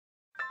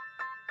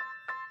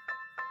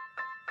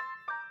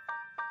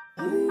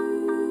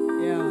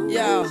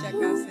Yo, check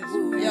out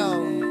situation.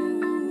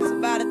 Yo, it's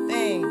about a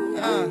thing.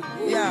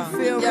 You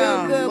feel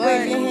real good,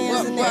 wave your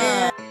hands in the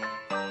air.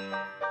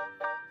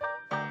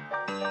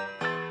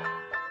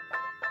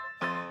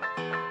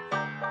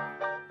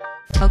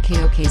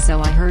 Okay,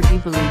 so I heard you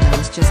believe that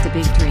was just a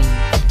big dream.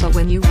 But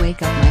when you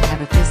wake up might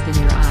have a fist in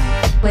your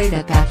eye. Play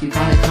that back, you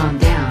gotta calm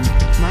down.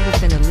 Might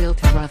have been a little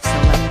too rough, so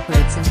let me put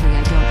it simply,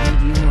 I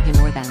don't need you know him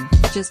more than.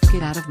 Just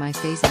get out of my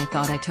face, I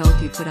thought I told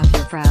you put up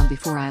your frown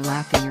before I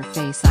laughed in your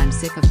face. I'm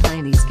sick of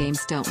playing these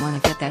games, don't wanna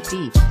get that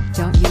deep.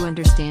 Don't you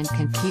understand,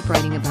 can keep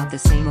writing about the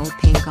same old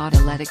pain, gotta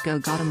let it go,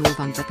 gotta move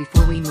on. But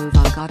before we move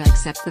on, gotta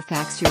accept the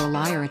facts, you're a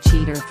liar, a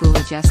cheater, a fool,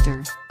 a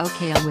jester.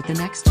 Okay, on with the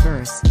next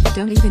verse.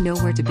 Don't even know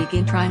where to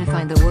begin trying to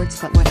find the words,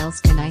 but what else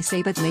can I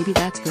say? But maybe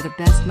that's for the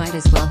best, might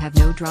as well have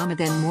no drama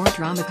than more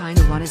drama.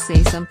 Kinda wanna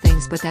say some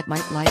things, but that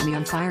might light me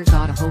on fire.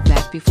 Gotta hold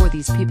back before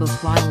these people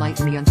fly,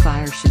 light me on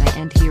fire. Should I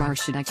end here or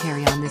should I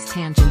carry on this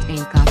tangent?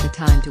 Ain't got the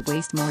time to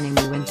waste mourning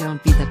you, and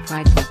don't be the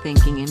prideful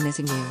thinking I'm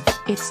missing you.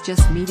 It's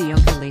just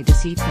mediocrely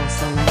deceitful,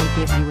 so let me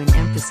give you an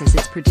emphasis.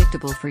 It's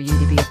predictable for you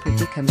to be a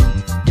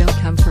predicament. Don't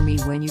come for me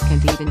when you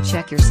can't even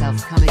check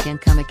yourself. Come again,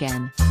 come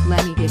again.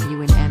 Let me give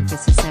you an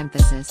emphasis.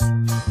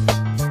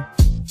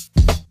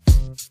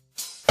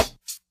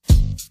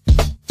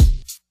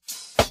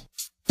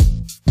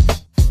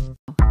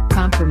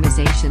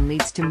 Compromisation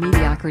leads to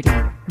mediocrity,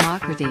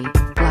 mockery,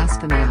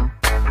 blasphemy.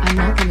 I'm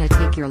not gonna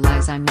take your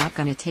lies, I'm not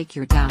gonna take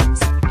your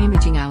downs.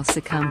 Imaging, I'll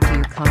succumb to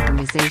your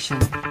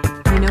compromisation.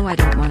 You know I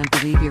don't wanna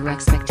believe your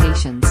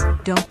expectations.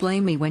 Don't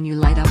blame me when you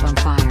light up on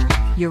fire.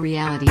 Your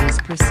reality is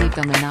perceived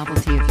on the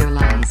novelty of your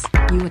lies.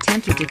 You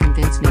attempted to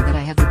convince me that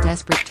I have the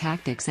desperate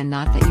tactics and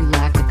not that you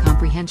lack the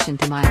comprehension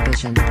to my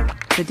vision.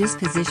 The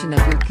disposition of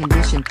your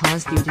condition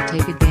caused you to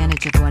take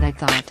advantage of what I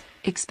thought,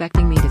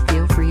 expecting me to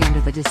feel free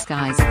under the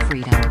disguise of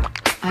freedom.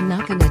 I'm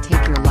not gonna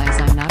take your lies,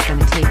 I'm not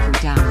gonna take your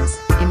downs,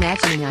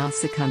 imagining I'll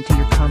succumb to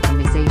your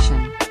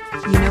compromisation.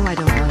 You know I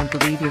don't wanna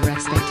believe your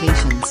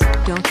expectations.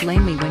 Don't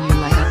blame me when you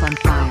light up on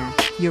fire.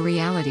 Your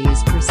reality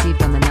is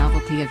perceived on the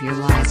novelty of your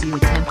lies. You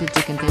attempted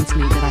to convince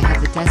me that I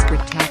have the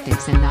desperate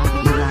tactics and not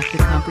that you lack the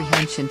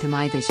comprehension to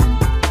my vision.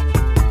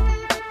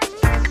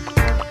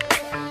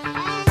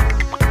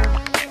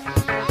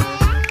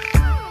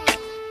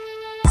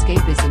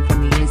 Escapism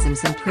from the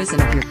isms and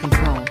prison of your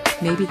control.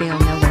 Maybe they'll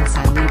know once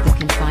I leave the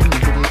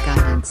confinement of your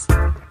guidance.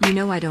 You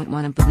know I don't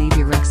want to believe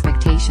your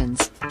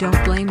expectations.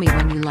 Don't blame me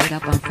when you light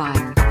up on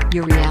fire.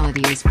 Your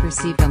reality is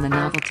perceived on the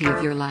novelty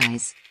of your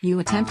lies. You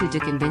attempted to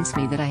convince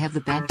me that I have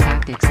the bad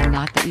tactics and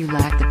not that you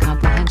lack the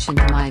comprehension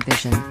to my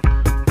vision.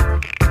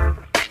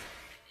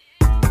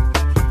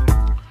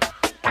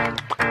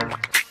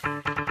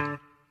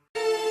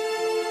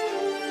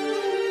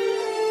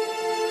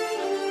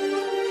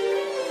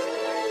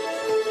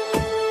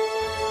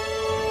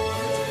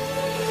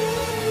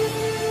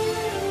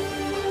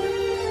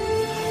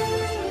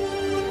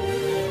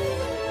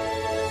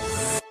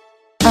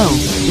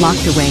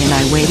 Locked away and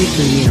I waited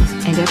for you,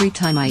 and every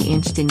time I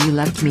inched in you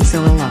left me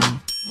so alone.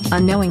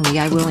 Unknowingly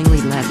I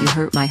willingly let you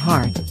hurt my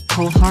heart.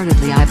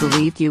 Wholeheartedly I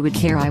believed you would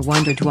care. I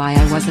wondered why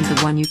I wasn't the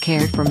one you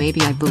cared for.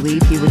 Maybe I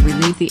believed you would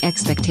relieve the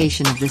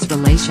expectation of this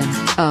relation.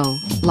 Oh,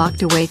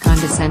 locked away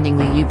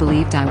condescendingly you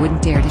believed I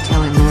wouldn't dare to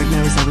tell, and Lord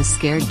knows I was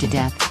scared to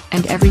death.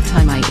 And every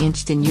time I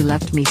inched in you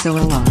left me so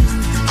alone.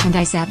 And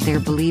I sat there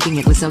believing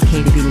it was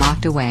okay to be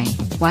locked away.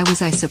 Why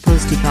was I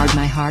supposed to guard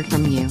my heart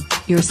from you?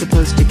 You're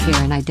supposed to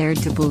care and I dared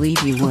to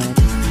believe you would.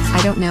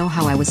 I don't know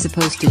how I was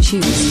supposed to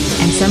choose,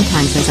 and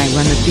sometimes as I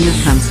run the fear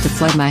comes to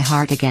flood my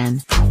heart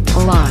again.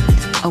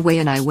 Locked away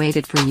and I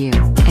waited for you,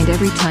 and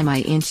every time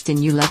I inched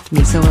in you left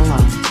me so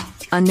alone.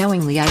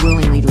 Unknowingly I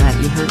willingly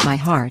let you hurt my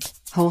heart.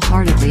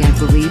 Wholeheartedly I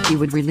believed you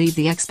would relieve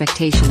the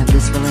expectation of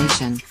this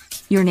relation.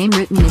 Your name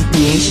written in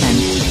creation,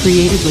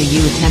 creatively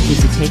you attempted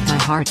to take my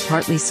heart,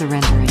 partly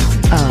surrendering.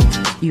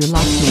 Oh, you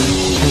locked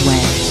me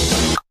away.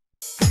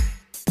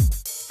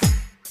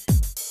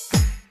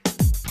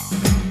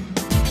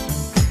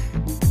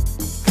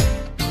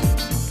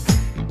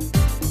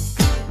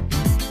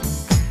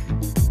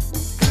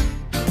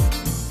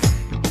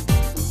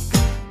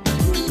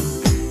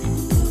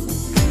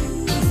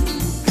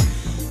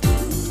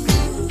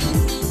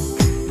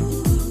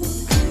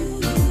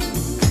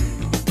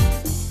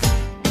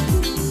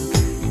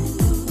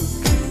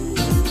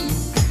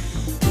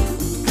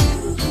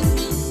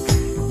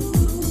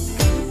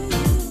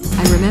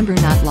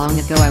 Remember not long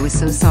ago I was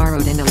so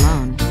sorrowed and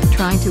alone,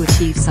 trying to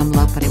achieve some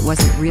love but it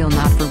wasn't real,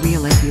 not for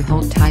real. If you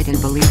hold tight and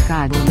believe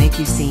God will make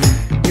you seen,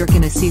 you're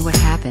gonna see what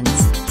happens,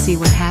 see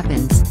what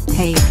happens.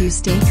 Hey, if you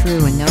stay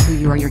true and know who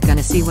you are, you're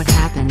gonna see what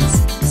happens,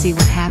 see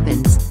what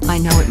happens. I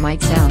know it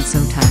might sound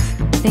so tough,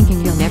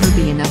 thinking you'll never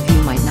be enough.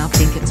 You might not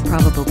think it's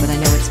probable, but I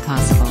know it's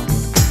possible.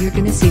 You're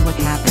gonna see what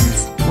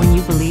happens, when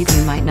you believe.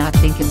 You might not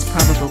think it's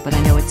probable, but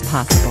I know it's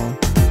possible.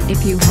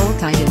 If you hold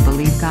tight and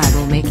believe God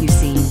will make you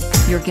seen,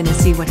 you're gonna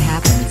see what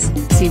happens,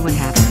 see what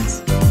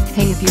happens.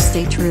 Hey, if you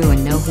stay true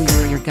and know who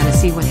you are, you're gonna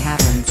see what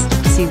happens,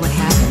 see what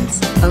happens.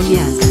 Oh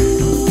yes.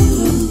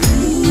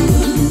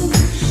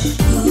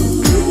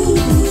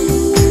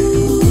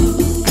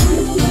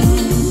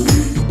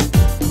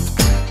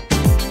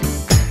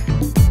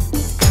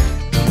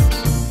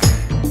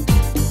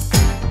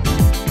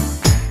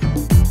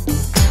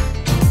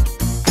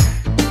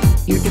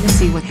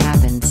 see what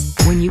happens.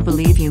 When you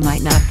believe, you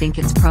might not think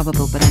it's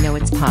probable, but I know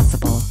it's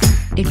possible.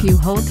 If you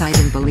hold tight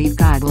and believe,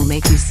 God will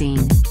make you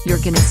seen. You're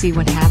gonna see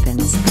what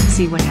happens.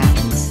 See what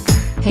happens.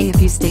 Hey,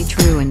 if you stay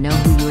true and know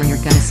who you are, you're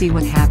gonna see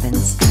what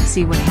happens.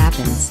 See what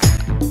happens.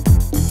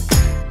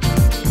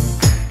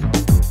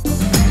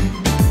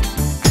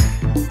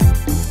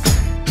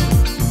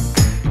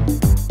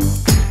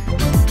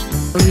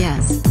 Oh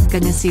yes,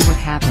 gonna see what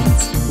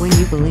happens. When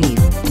you believe,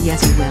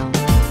 yes you will.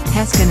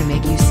 Has gonna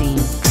make you seen.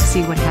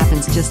 See what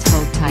happens. Just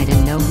hold tight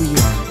and know who you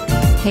are.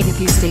 Hey, if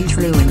you stay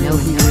true and know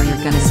who you are,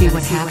 you're gonna see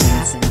what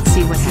happens.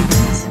 See what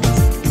happens.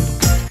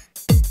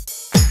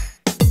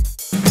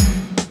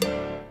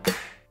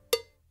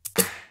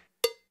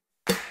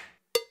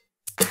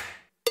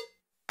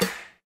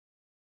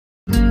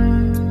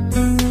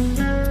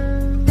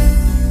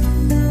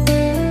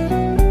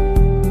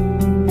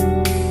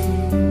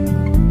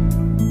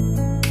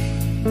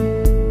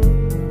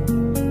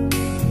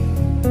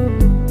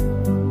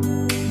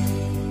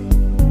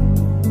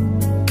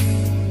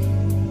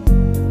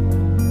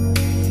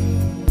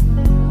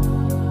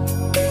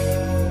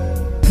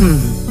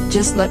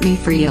 Just let me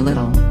free a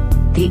little.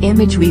 The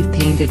image we've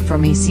painted for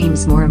me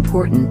seems more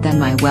important than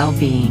my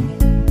well-being.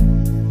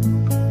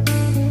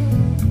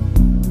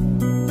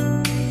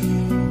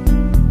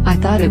 I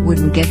thought it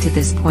wouldn't get to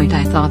this point.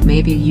 I thought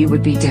maybe you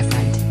would be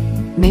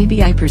different.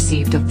 Maybe I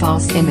perceived a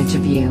false image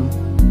of you.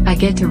 I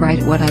get to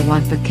write what I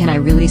want, but can I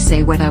really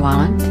say what I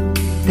want?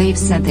 They've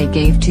said they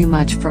gave too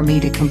much for me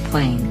to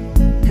complain.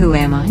 Who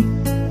am I?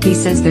 He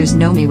says there's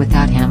no me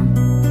without him.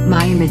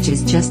 My image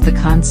is just the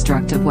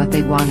construct of what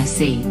they wanna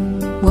see.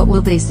 What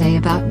will they say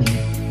about me?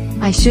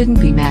 I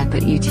shouldn't be mad,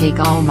 but you take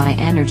all my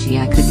energy.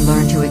 I could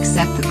learn to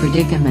accept the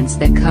predicaments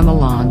that come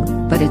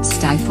along, but it's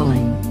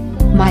stifling.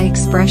 My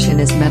expression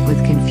is met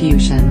with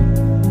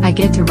confusion. I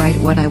get to write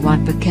what I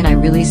want, but can I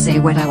really say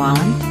what I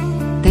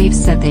want? They've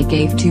said they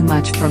gave too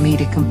much for me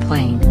to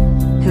complain.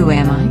 Who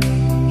am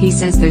I? He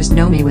says there's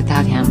no me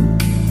without him.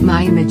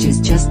 My image is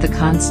just the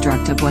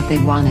construct of what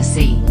they wanna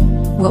see.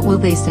 What will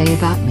they say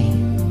about me?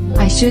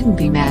 I shouldn't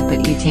be mad,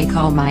 but you take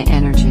all my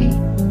energy.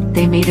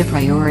 They made a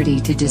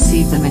priority to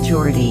deceive the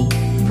majority,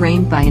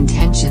 framed by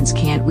intentions.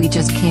 Can't we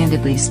just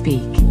candidly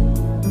speak?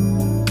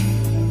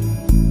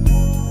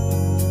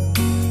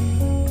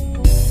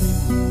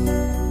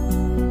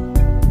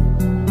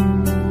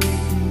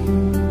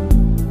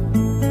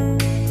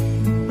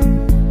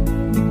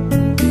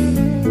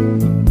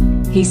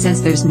 He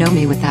says there's no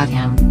me without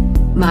him.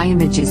 My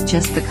image is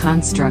just the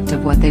construct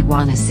of what they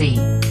wanna see.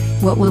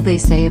 What will they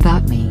say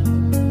about me?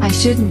 I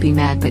shouldn't be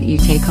mad, but you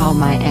take all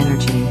my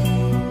energy.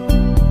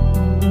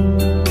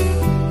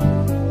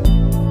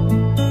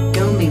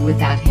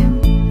 Without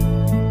him.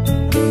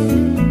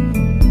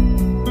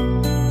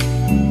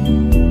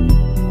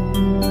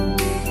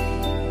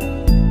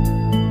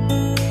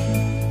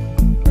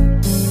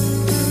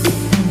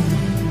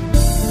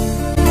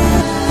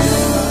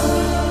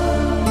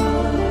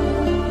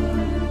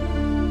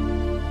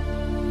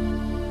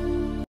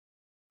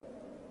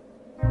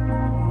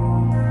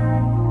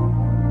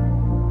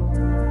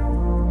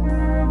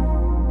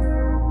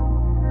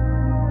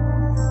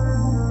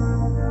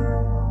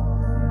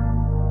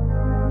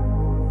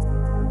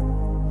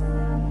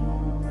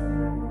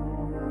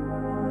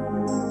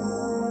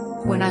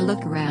 When I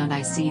look around,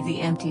 I see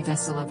the empty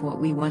vessel of what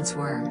we once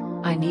were.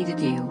 I needed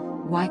you.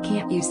 Why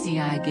can't you see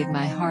I give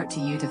my heart to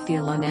you to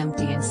feel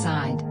unempty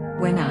inside,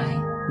 when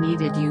I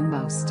needed you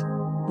most?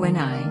 When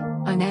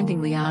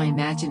unendingly I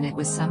imagine it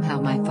was somehow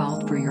my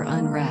fault for your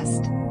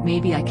unrest.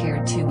 Maybe I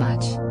cared too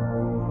much.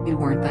 You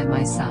weren't by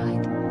my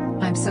side.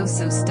 I'm so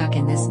stuck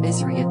in this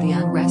misery of the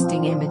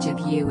unresting image of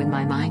you in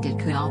my mind. It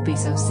could all be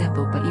so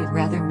simple, but you'd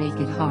rather make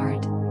it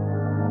hard.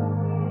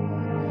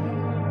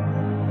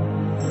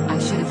 I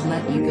should have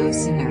let you go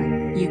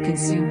sooner. You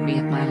consumed me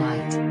of my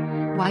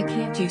light. Why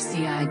can't you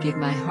see I give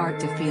my heart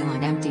to feel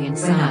unempty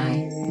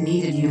inside? When I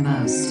needed you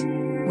most.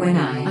 When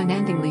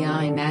unendingly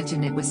I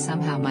imagine it was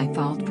somehow my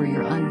fault for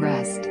your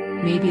unrest.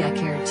 Maybe I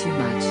cared too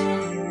much.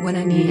 When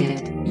I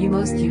needed you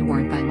most, you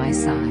weren't by my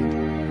side.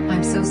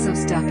 I'm so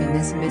stuck in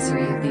this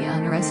misery of the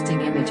unresting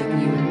image of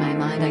you in my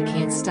mind. I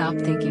can't stop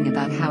thinking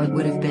about how it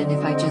would have been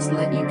if I just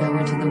let you go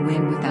into the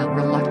wind without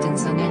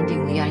reluctance.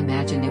 Unendingly I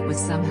imagine it was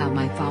somehow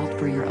my fault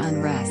for your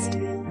unrest.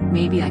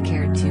 Maybe I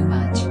cared too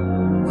much.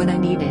 When I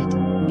needed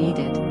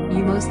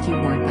you most, you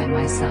weren't by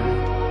my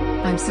side.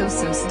 I'm so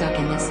stuck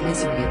in this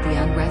misery of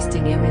the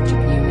unresting image of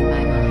you in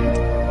my mind.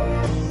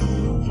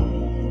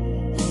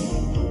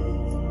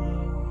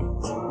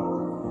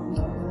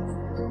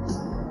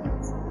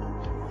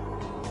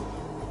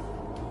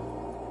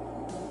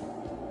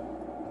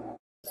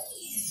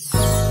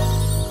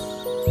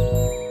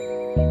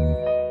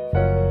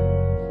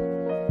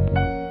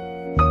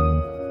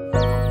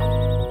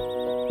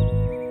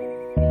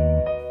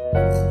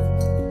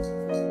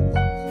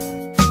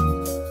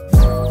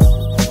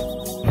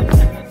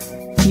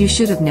 You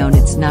should have known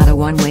it's not a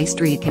one-way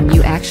street. Can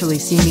you actually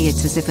see me?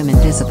 It's as if I'm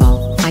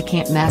invisible. I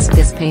can't mask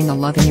this pain, the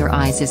love in your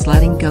eyes is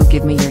letting go,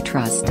 give me your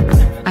trust.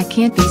 I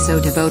can't be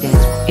so devoted,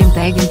 in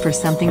begging for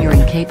something you're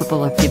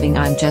incapable of giving.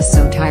 I'm just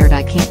so tired,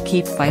 I can't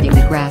keep fighting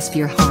to grasp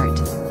your heart.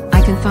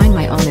 I can find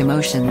my own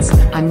emotions,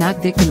 I'm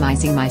not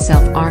victimizing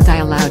myself. Aren't I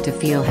allowed to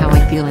feel how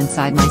I feel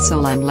inside my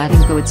soul? I'm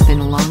letting go, it's been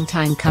a long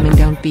time coming.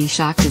 Don't be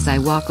shocked as I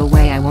walk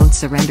away, I won't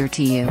surrender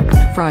to you.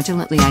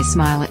 Fraudulently I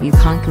smile at you,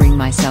 conquering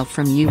myself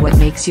from you. What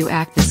makes you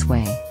act this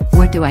way?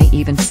 What do I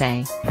even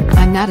say?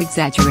 I'm not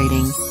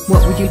exaggerating.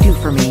 What would you do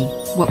for me?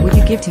 What would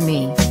you give to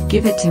me?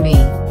 Give it to me,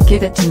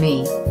 give it to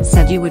me.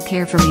 Said you would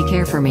care for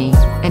me,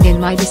 and in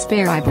my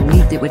despair I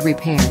believed it would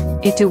repair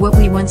it to what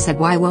we once said.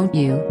 Why won't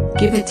you?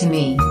 Give it to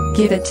me,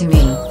 give it to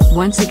me.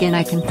 Once again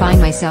I confine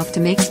myself to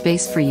make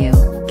space for you.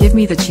 Give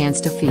me the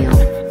chance to feel.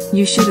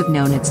 You should have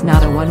known it's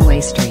not a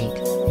one-way street.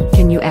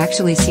 Can you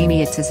actually see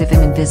me? It's as if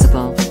I'm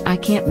invisible. I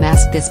can't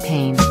mask this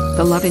pain.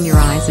 The love in your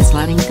eyes is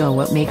letting go.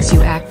 What makes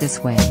you act this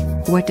way?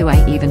 What do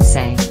I even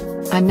say?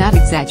 I'm not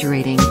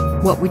exaggerating.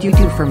 What would you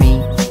do for me?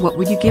 What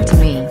would you give to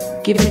me?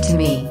 Give it to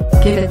me,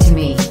 give it to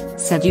me.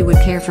 Said you would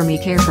care for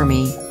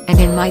me, and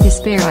in my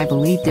despair I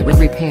believed it would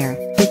repair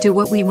it to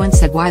what we once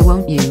said. Why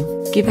won't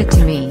you? Give it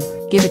to me,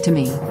 give it to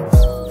me.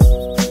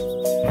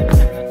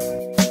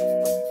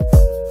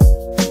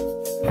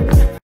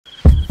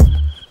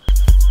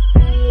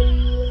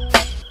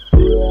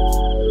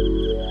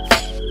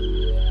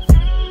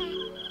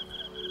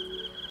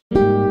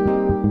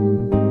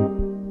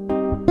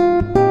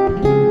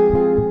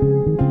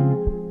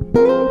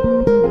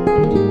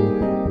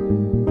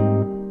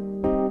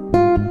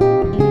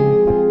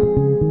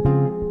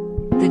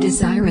 The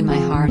desire in my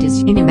heart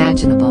is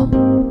unimaginable.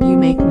 You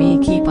make me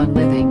keep on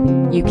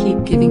living. You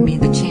keep giving me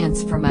the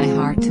chance for my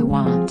heart to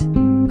want.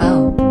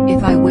 Oh,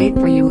 if I wait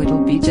for you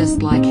it'll be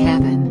just like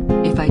heaven.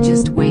 If I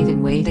just wait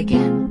and wait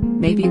again,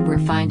 maybe we're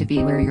fine to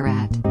be where you're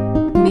at.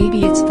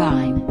 Maybe it's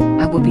fine.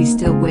 I will be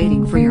still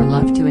waiting for your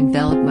love to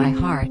envelop my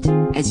heart.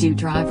 As you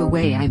drive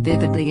away I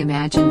vividly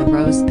imagine the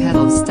rose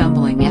petals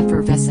stumbling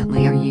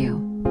effervescently. Are you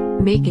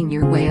making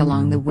your way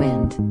along the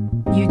wind?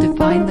 You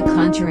define the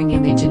conjuring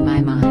image in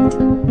my mind.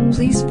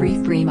 Please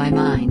free my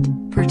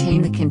mind,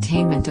 pertain the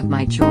containment of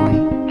my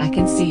joy. I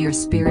can see your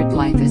spirit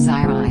life as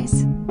I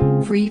rise.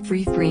 Free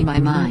my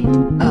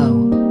mind.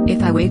 Oh,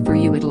 if I wait for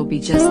you it'll be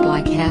just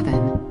like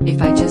heaven.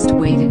 If I just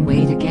wait and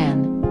wait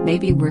again,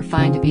 maybe we're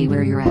fine to be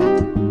where you're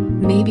at.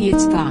 Maybe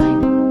it's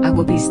fine. I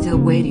will be still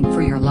waiting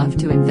for your love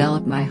to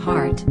envelop my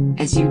heart.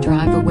 As you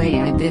drive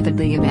away I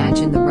vividly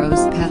imagine the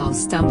rose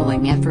petals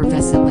stumbling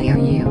effervescently. Are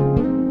you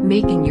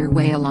making your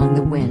way along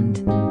the wind?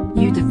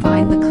 You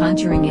define the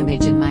conjuring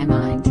image in my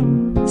mind.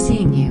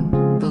 Seeing you,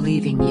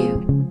 believing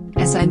you.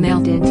 As I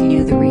melt into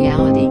you the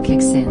reality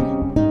kicks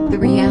in. The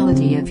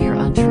reality of your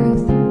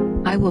untruth.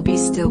 I will be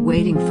still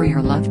waiting for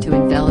your love to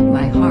envelop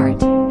my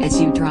heart.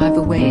 As you drive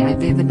away I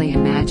vividly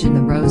imagine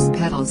the rose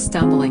petals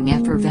stumbling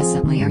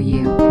effervescently. Are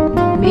you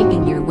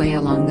making your way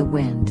along the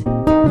wind?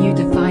 You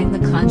define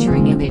the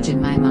conjuring image in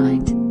my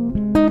mind.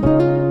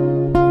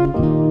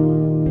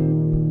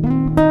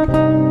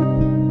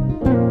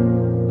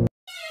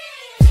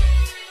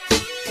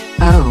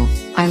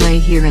 Oh, I lay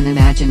here and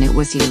imagine it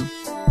was you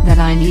that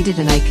I needed,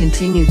 and I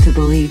continue to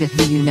believe it.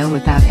 Who you know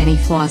without any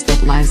flaws,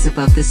 that lives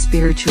above the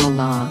spiritual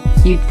law.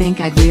 You'd think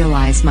I'd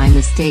realize my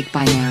mistake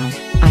by now.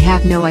 I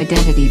have no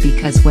identity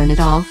because when it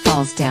all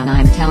falls down,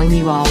 I'm telling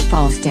you all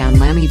falls down.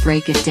 Let me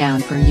break it down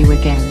for you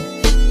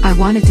again. I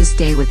wanted to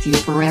stay with you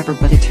forever,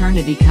 but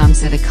eternity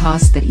comes at a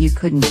cost that you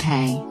couldn't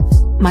pay.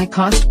 My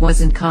cost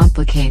wasn't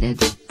complicated.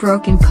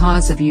 Broken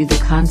cause of you.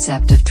 The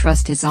concept of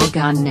trust is all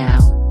gone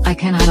now. I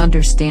cannot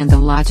understand the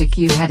logic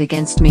you had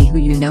against me. Who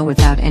you know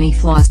without any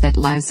flaws, that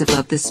lives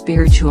above the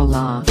spiritual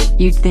law.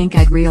 You'd think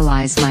I'd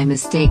realize my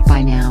mistake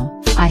by now.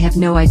 I have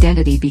no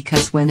identity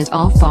because when it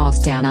all falls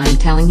down, I'm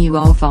telling you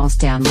all falls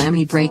down. Let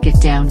me break it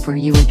down for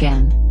you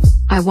again.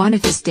 I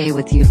wanted to stay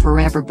with you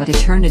forever, but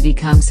eternity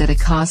comes at a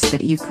cost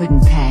that you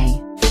couldn't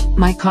pay.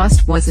 My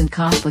cost wasn't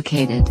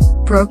complicated.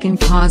 Broken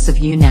cause of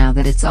you. Now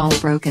that it's all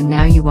broken,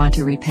 now you want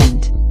to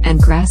repent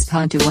and grasp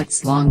onto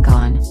what's long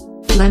gone.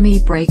 Let me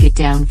break it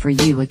down for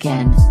you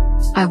again.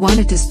 I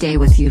wanted to stay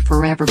with you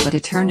forever, but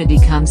eternity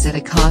comes at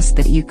a cost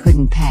that you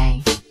couldn't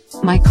pay.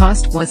 My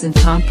cost wasn't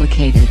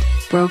complicated.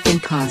 Broken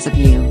cause of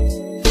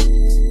you.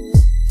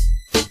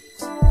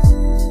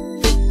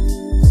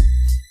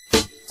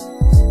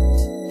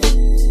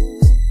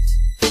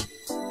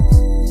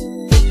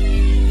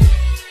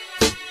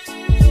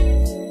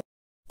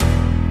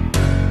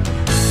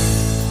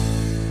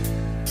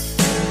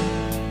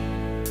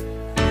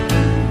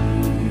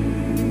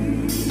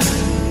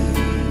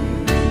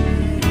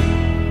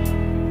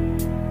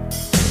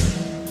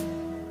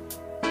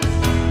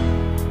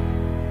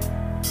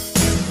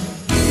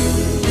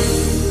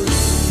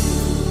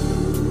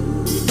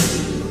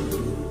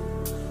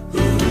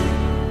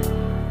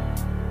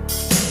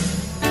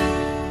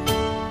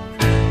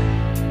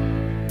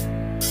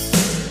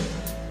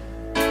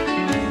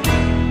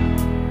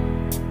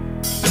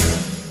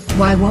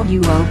 Why won't you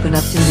open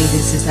up to me?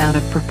 This is out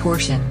of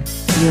proportion.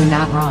 You're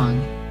not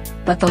wrong.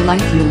 But the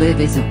life you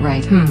live isn't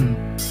right.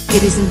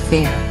 It isn't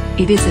fair,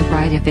 it isn't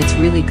right. If it's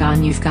really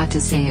gone, you've got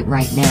to say it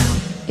right now.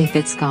 If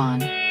it's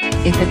gone.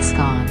 If it's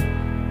gone.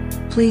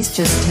 Please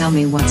just tell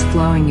me what's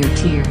flowing your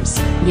tears.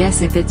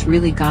 Yes, if it's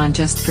really gone,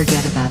 just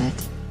forget about it.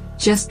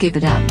 Just give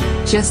it up,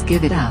 just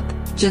give it up,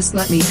 just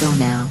let me go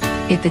now.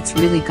 If it's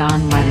really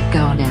gone, let it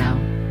go now.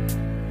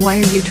 Why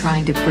are you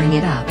trying to bring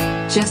it up?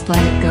 Just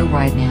let it go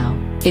right now.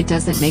 It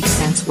doesn't make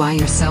sense why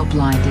you're so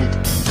blinded.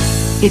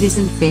 It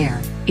isn't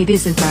fair, it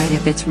isn't right.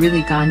 If it's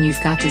really gone,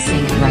 you've got to say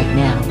it right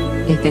now.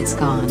 If it's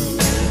gone.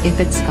 If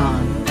it's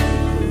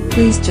gone.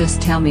 Please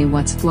just tell me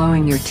what's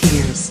flowing your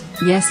tears.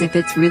 Yes, if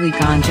it's really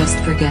gone, just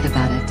forget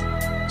about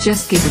it.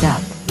 Just give it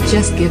up,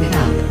 just give it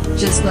up,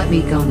 just let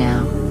me go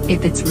now.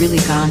 If it's really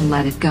gone,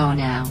 let it go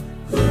now.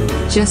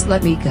 Just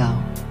let me go.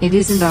 It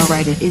isn't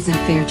alright, it isn't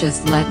fair,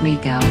 just let me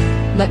go.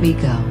 Let me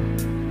go.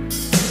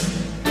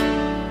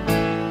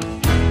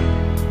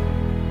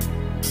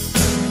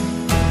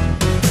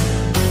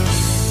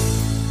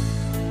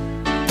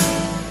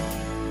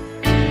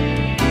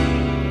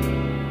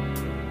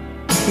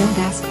 Don't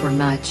ask for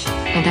much,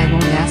 and I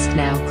won't ask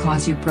now,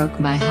 cause you broke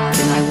my heart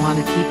and I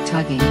wanna keep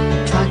tugging,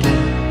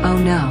 tugging. Oh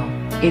no,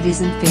 it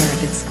isn't fair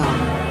if it's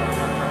gone.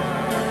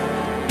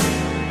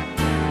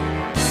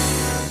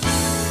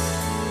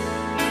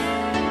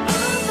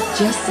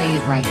 Just say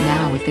it right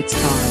now. If it's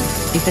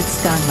gone. If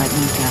it's gone, let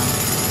me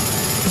go.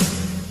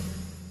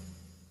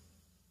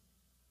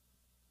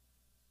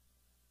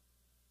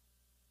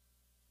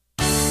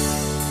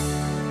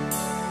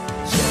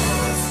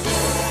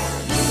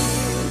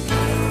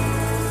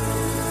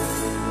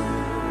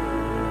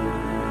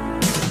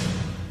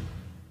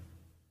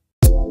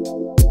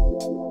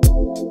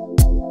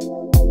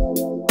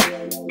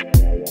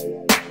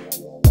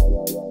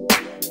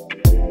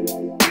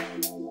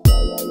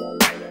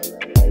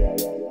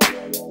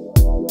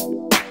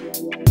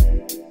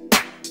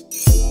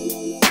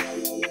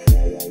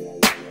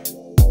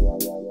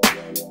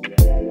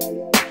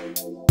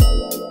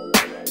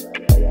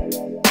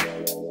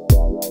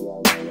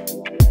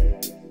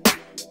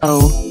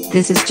 Oh,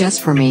 this is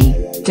just for me,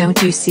 don't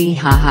you see,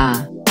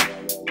 haha.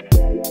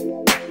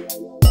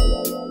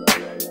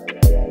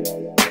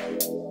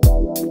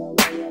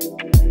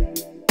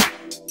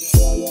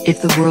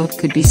 If the world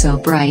could be so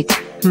bright,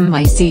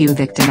 I see you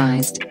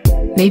victimized.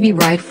 Maybe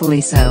rightfully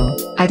so.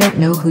 I don't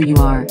know who you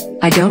are,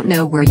 I don't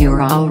know where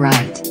you're.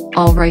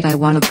 Alright, I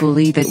wanna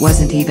believe it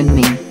wasn't even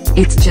me.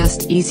 It's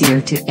just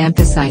easier to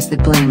emphasize the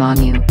blame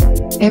on you.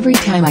 Every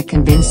time I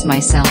convince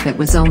myself it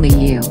was only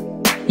you.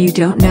 You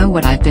don't know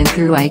what I've been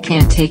through, I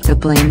can't take the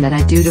blame that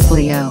I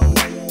dutifully owe.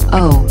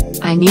 Oh,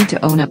 I need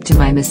to own up to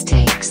my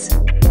mistakes.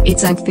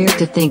 It's unfair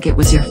to think it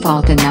was your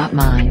fault and not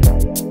mine.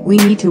 We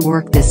need to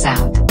work this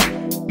out.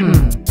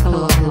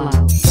 Hello.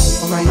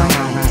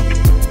 Alright.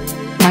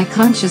 My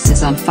conscience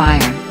is on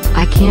fire,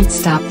 I can't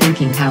stop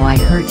thinking how I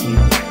hurt you.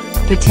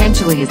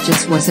 Potentially it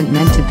just wasn't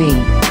meant to be.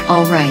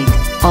 Alright,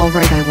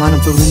 I wanna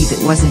believe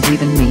it wasn't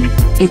even me.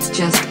 It's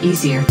just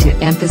easier to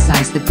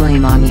emphasize the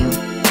blame on you.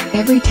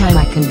 Every time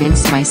I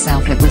convince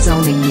myself it was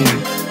only you.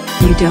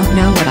 You don't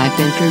know what I've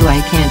been through, I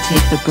can't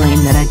take the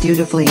blame that I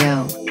dutifully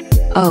owe.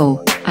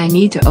 Oh, I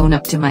need to own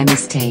up to my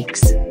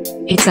mistakes.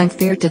 It's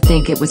unfair to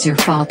think it was your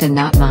fault and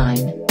not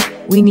mine.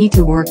 We need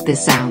to work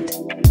this out.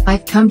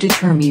 I've come to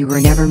terms you were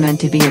never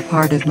meant to be a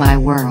part of my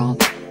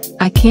world.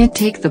 I can't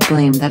take the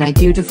blame that I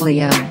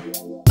dutifully owe.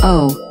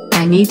 Oh,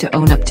 I need to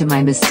own up to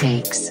my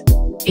mistakes.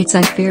 It's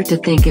unfair to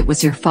think it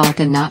was your fault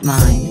and not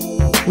mine.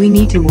 We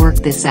need to work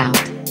this out.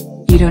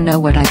 You don't know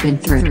what I've been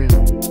through.